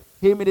 whatever.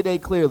 Hear me today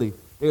clearly.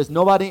 There's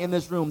nobody in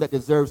this room that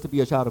deserves to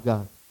be a child of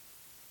God.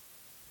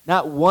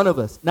 Not one of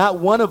us. Not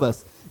one of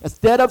us.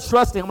 Instead of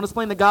trusting, I'm going to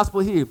explain the gospel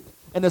here.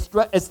 And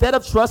instead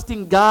of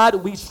trusting God,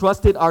 we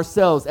trusted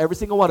ourselves, every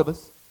single one of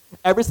us.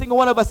 Every single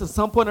one of us at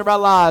some point in our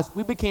lives,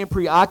 we became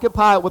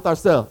preoccupied with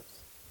ourselves.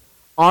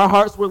 Our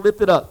hearts were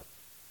lifted up.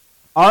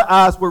 Our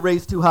eyes were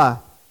raised too high.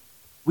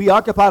 We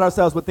occupied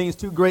ourselves with things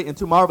too great and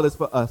too marvelous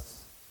for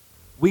us.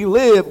 We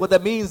live, what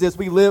that means is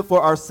we live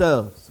for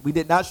ourselves. We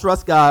did not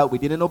trust God. We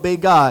didn't obey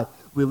God.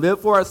 We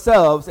live for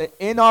ourselves, and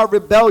in our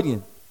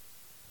rebellion,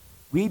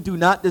 we do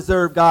not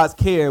deserve God's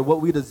care. What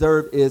we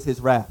deserve is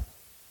his wrath.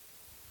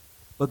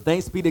 But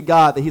thanks be to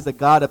God that he's a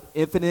God of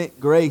infinite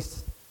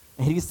grace,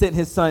 and he sent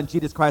his son,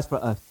 Jesus Christ,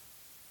 for us.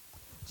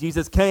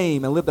 Jesus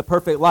came and lived a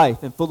perfect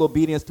life in full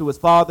obedience to his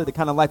Father, the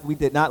kind of life we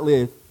did not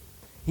live.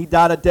 He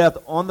died a death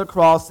on the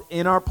cross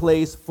in our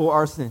place for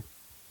our sin.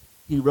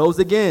 He rose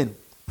again,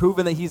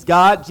 proving that he's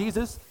God,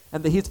 Jesus,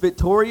 and that he's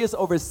victorious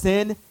over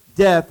sin,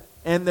 death,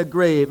 and the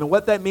grave. And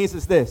what that means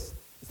is this,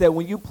 is that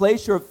when you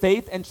place your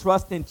faith and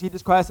trust in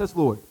Jesus Christ as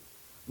Lord,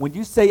 when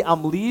you say,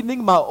 I'm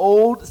leaving my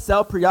old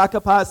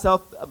self-preoccupied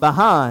self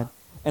behind,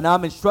 and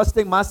I'm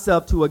entrusting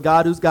myself to a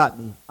God who's got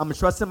me, I'm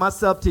entrusting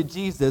myself to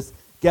Jesus,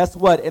 guess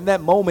what? In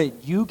that moment,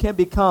 you can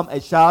become a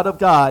child of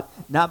God,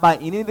 not by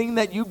anything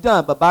that you've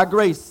done, but by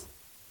grace.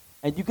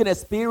 And you can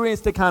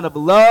experience the kind of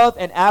love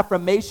and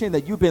affirmation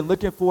that you've been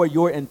looking for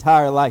your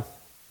entire life.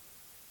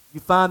 You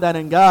find that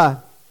in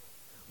God.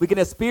 We can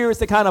experience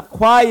the kind of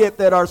quiet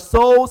that our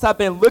souls have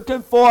been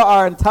looking for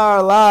our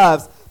entire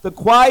lives. The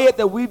quiet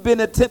that we've been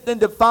attempting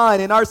to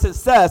find in our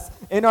success,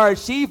 in our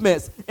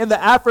achievements, in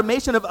the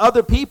affirmation of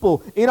other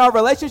people, in our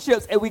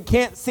relationships, and we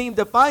can't seem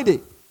to find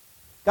it.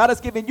 God has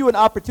given you an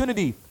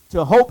opportunity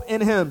to hope in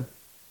him.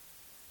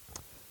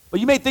 But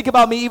you may think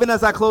about me even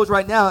as I close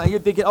right now, and you're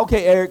thinking,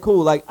 okay, Eric,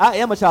 cool, like I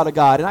am a child of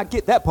God, and I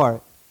get that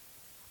part.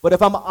 But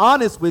if I'm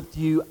honest with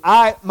you,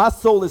 my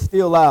soul is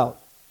still loud.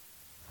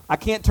 I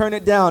can't turn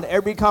it down.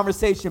 Every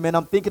conversation, man,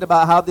 I'm thinking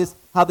about how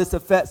this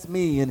affects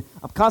me, and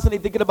I'm constantly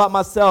thinking about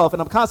myself,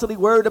 and I'm constantly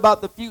worried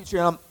about the future,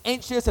 and I'm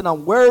anxious, and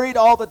I'm worried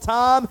all the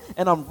time,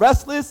 and I'm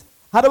restless.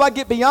 How do I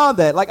get beyond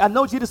that? Like, I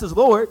know Jesus is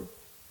Lord,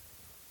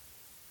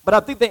 but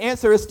I think the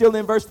answer is still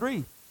in verse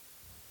 3.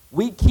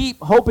 We keep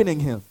hoping in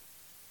him.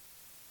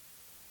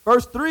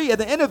 Verse 3, at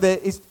the end of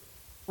it, is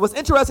what's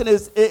interesting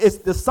is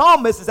the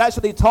psalmist is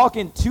actually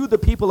talking to the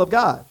people of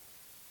God.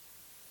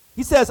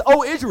 He says,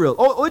 oh, Israel.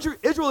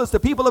 Israel is the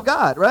people of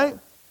God, right?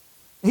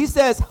 He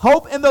says,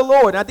 hope in the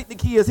Lord. And I think the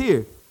key is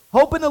here.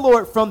 Hope in the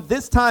Lord from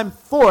this time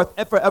forth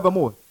and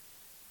forevermore.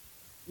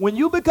 When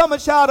you become a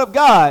child of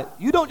God,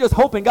 you don't just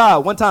hope in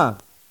God one time.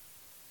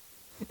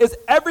 It's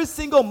every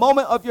single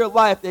moment of your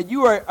life that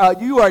you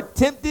are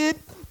tempted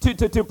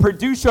to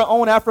produce your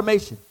own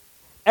affirmation.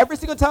 Every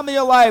single time in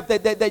your life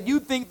that you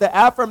think the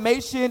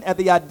affirmation and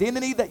the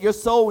identity that your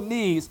soul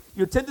needs,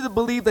 you're tempted to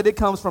believe that it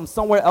comes from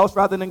somewhere else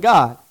rather than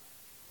God.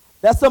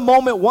 That's a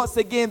moment once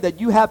again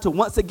that you have to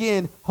once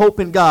again hope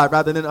in God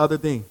rather than other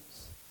things.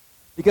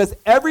 Because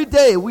every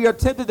day we are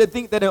tempted to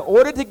think that in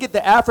order to get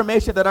the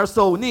affirmation that our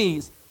soul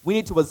needs, we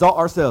need to exalt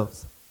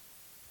ourselves.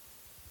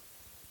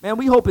 Man,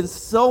 we hope in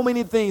so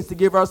many things to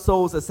give our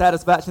souls a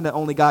satisfaction that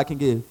only God can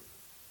give.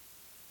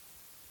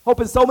 Hope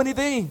in so many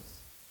things.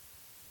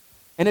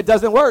 And it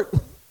doesn't work.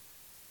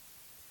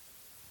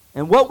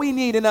 And what we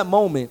need in that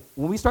moment,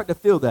 when we start to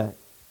feel that,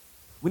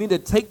 we need to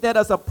take that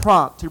as a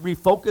prompt to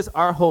refocus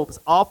our hopes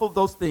off of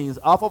those things,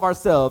 off of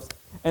ourselves,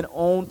 and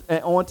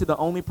on to the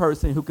only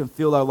person who can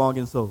fill our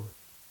longing soul.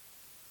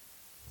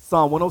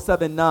 Psalm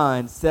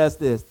 107:9 says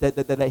this,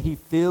 that he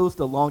fills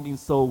the longing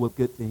soul with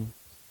good things.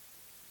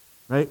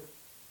 Right?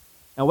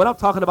 And what I'm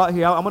talking about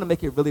here, I'm going to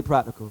make it really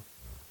practical.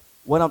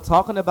 What I'm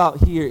talking about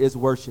here is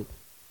worship.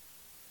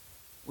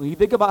 When you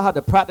think about how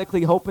to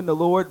practically hope in the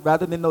Lord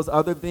rather than those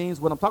other things,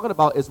 what I'm talking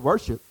about is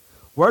worship.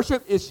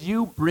 Worship is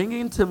you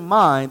bringing to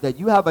mind that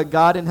you have a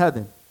God in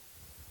heaven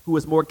who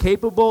is more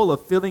capable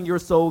of filling your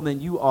soul than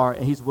you are,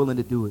 and he's willing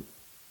to do it.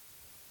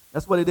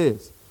 That's what it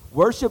is.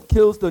 Worship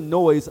kills the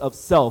noise of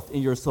self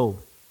in your soul.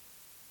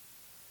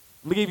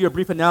 Let me give you a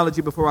brief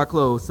analogy before I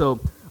close. So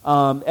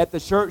at the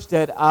church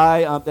that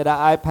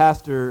I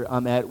pastor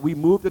at, we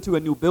moved into a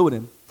new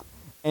building,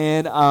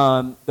 and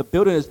the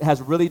building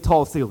has really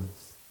tall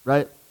ceilings,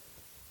 right?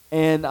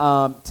 And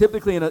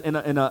typically in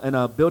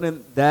a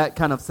building that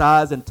kind of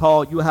size and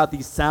tall, you have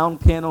these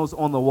sound panels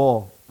on the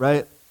wall,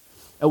 right?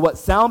 And what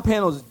sound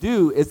panels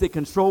do is it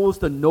controls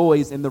the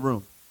noise in the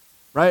room,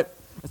 right?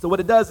 And so what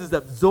it does is it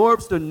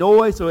absorbs the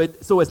noise so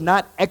it's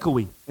not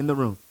echoey in the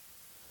room.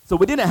 So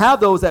we didn't have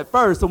those at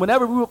first. So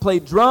whenever we would play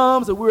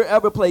drums or we would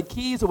ever play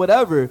keys or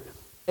whatever,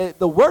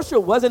 the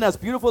worship wasn't as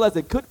beautiful as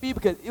it could be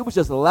because it was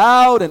just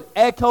loud and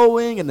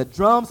echoing and the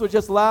drums were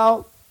just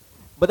loud.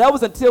 But that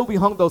was until we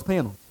hung those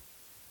panels.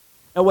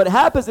 And what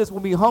happens is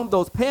when we hung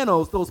those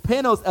panels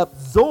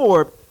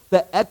absorb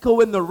the echo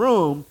in the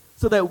room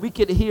so that we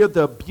could hear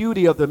the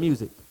beauty of the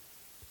music.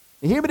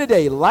 And hear me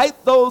today,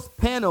 like those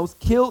panels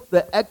killed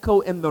the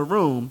echo in the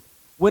room,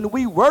 when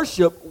we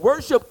worship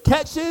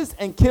catches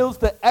and kills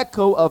the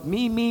echo of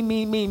me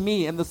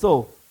in the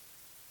soul.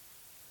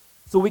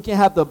 So we can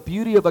have the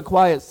beauty of a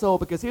quiet soul,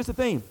 because here's the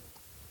thing.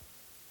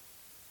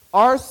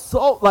 Our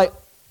soul,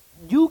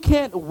 you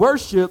can't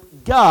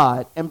worship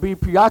God and be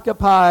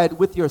preoccupied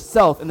with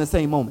yourself in the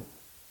same moment.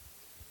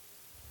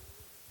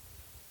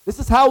 This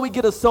is how we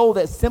get a soul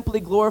that simply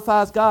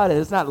glorifies God and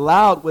it's not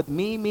loud with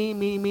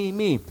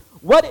me.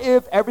 What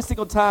if every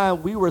single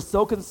time we were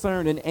so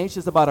concerned and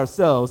anxious about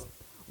ourselves,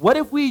 what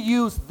if we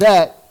used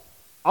that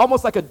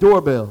almost like a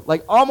doorbell,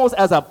 like almost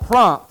as a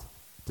prompt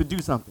to do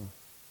something?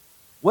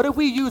 What if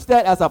we use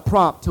that as a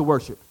prompt to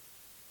worship?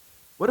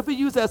 What if we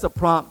use that as a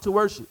prompt to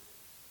worship?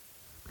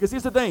 Because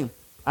here's the thing.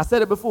 I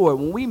said it before.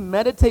 When we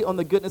meditate on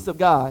the goodness of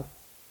God,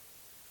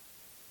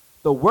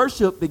 the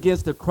worship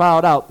begins to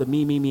crowd out the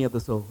me of the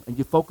soul, and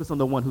you focus on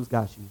the one who's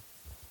got you.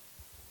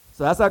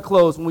 So as I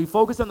close, when we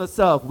focus on the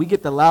self, we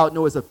get the loud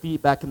noise of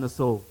feedback in the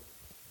soul.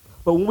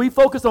 But when we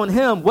focus on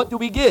him, what do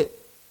we get?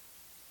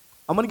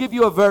 I'm going to give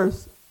you a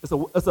verse. It's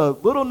a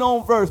little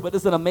known verse, but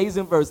it's an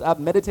amazing verse. I've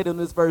meditated on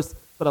this verse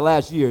for the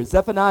last year.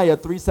 Zephaniah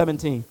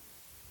 3:17.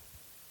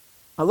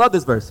 I love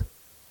this verse.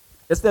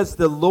 It says,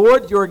 "The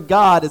Lord your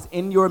God is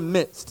in your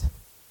midst,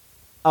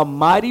 a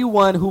mighty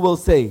one who will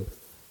save.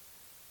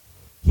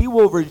 He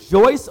will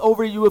rejoice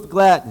over you with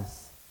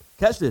gladness."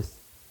 Catch this.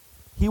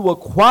 "He will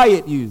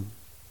quiet you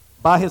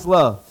by his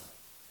love,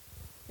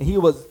 and he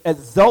will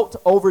exult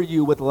over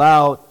you with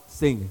loud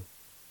singing."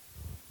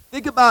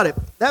 Think about it.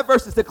 That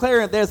verse is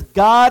declaring there's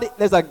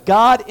a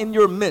God in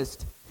your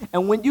midst.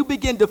 And when you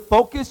begin to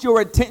focus your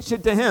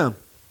attention to him,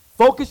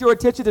 focus your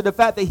attention to the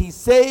fact that he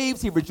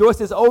saves, he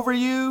rejoices over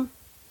you,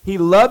 he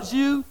loves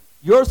you,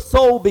 your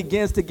soul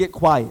begins to get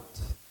quiet.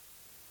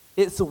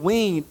 It's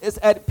weaned, it's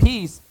at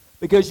peace,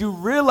 because you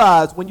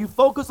realize when you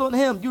focus on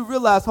him, you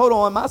realize, hold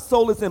on, my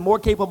soul is in more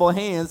capable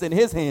hands in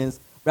his hands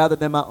rather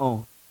than my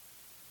own.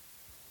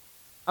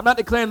 I'm not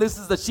declaring this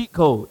is a cheat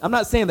code. I'm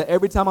not saying that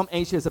every time I'm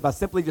anxious, if I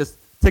simply just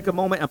take a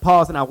moment and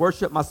pause and I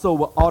worship, my soul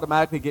will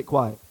automatically get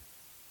quiet.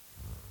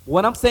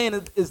 What I'm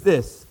saying is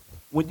this.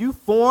 When you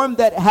form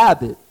that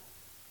habit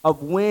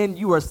of when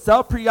you are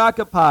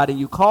self-preoccupied and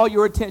you call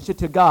your attention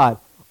to God,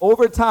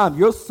 over time,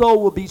 your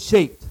soul will be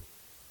shaped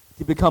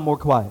to become more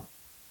quiet.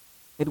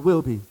 It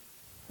will be.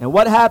 And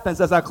what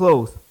happens as I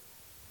close?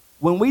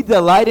 When we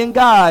delight in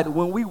God,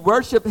 when we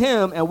worship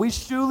him, and we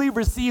truly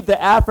receive the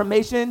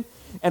affirmation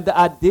and the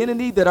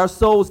identity that our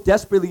souls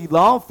desperately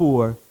long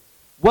for,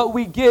 what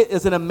we get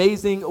is an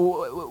amazing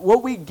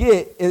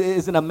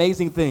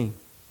thing.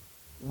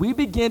 we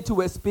begin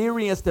to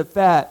experience the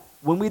fact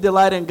when we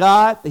delight in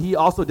God that he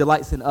also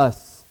delights in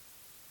us.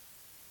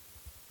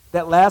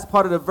 That last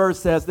part of the verse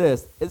says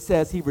this. It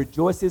says he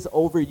rejoices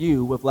over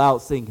you with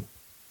loud singing.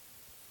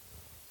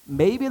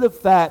 Maybe the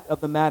fact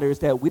of the matter is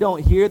that we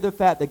don't hear the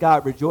fact that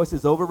God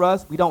rejoices over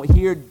us. We don't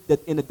hear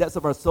that in the depths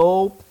of our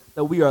soul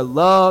that we are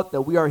loved,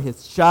 that we are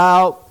his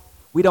child.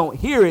 We don't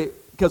hear it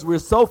because we're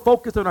so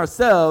focused on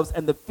ourselves,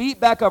 and the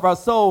feedback of our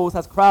souls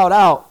has crowded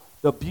out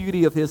the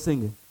beauty of his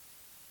singing.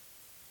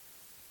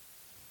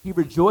 He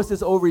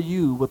rejoices over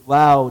you with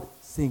loud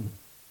singing.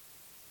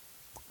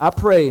 I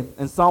pray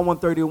in Psalm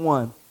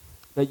 131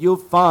 that you'll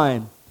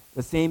find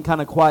the same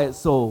kind of quiet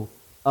soul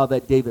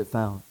that David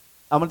found.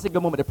 I'm going to take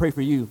a moment to pray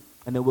for you,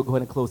 and then we'll go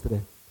ahead and close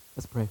today.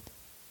 Let's pray.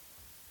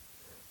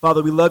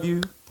 Father, we love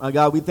you.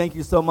 God, we thank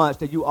you so much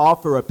that you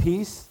offer a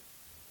peace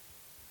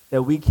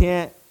that we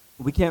can't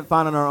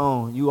find on our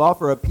own. You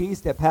offer a peace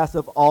that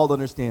passeth all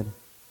understanding.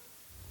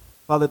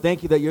 Father,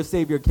 thank you that your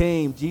Savior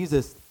came,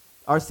 Jesus,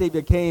 our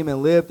Savior came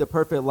and lived a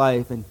perfect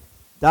life and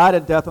died a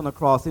death on the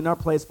cross in our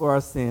place for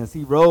our sins.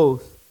 He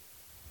rose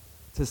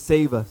to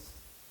save us.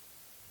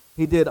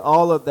 He did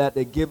all of that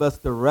to give us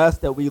the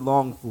rest that we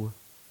long for.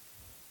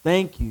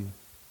 Thank you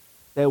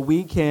that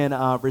we can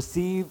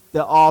receive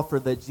the offer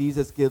that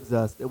Jesus gives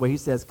us, where he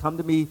says, come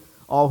to me,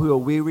 all who are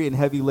weary and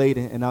heavy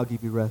laden, and I'll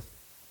give you rest.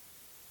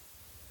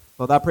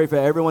 Father, I pray for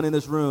everyone in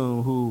this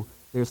room who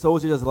their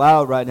souls are just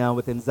loud right now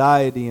with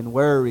anxiety and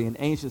worry and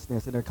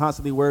anxiousness, and they're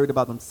constantly worried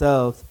about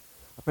themselves.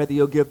 I pray that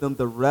you'll give them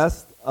the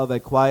rest of a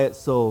quiet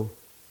soul,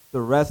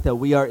 the rest that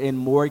we are in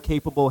more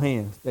capable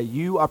hands, that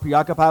you are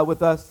preoccupied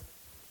with us,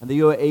 and that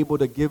you are able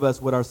to give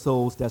us what our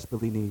souls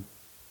desperately need.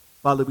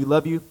 Father, we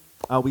love you.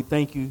 We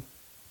thank you.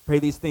 Pray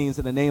these things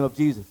in the name of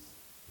Jesus.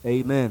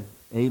 Amen.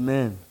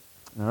 Amen.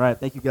 All right.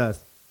 Thank you, guys.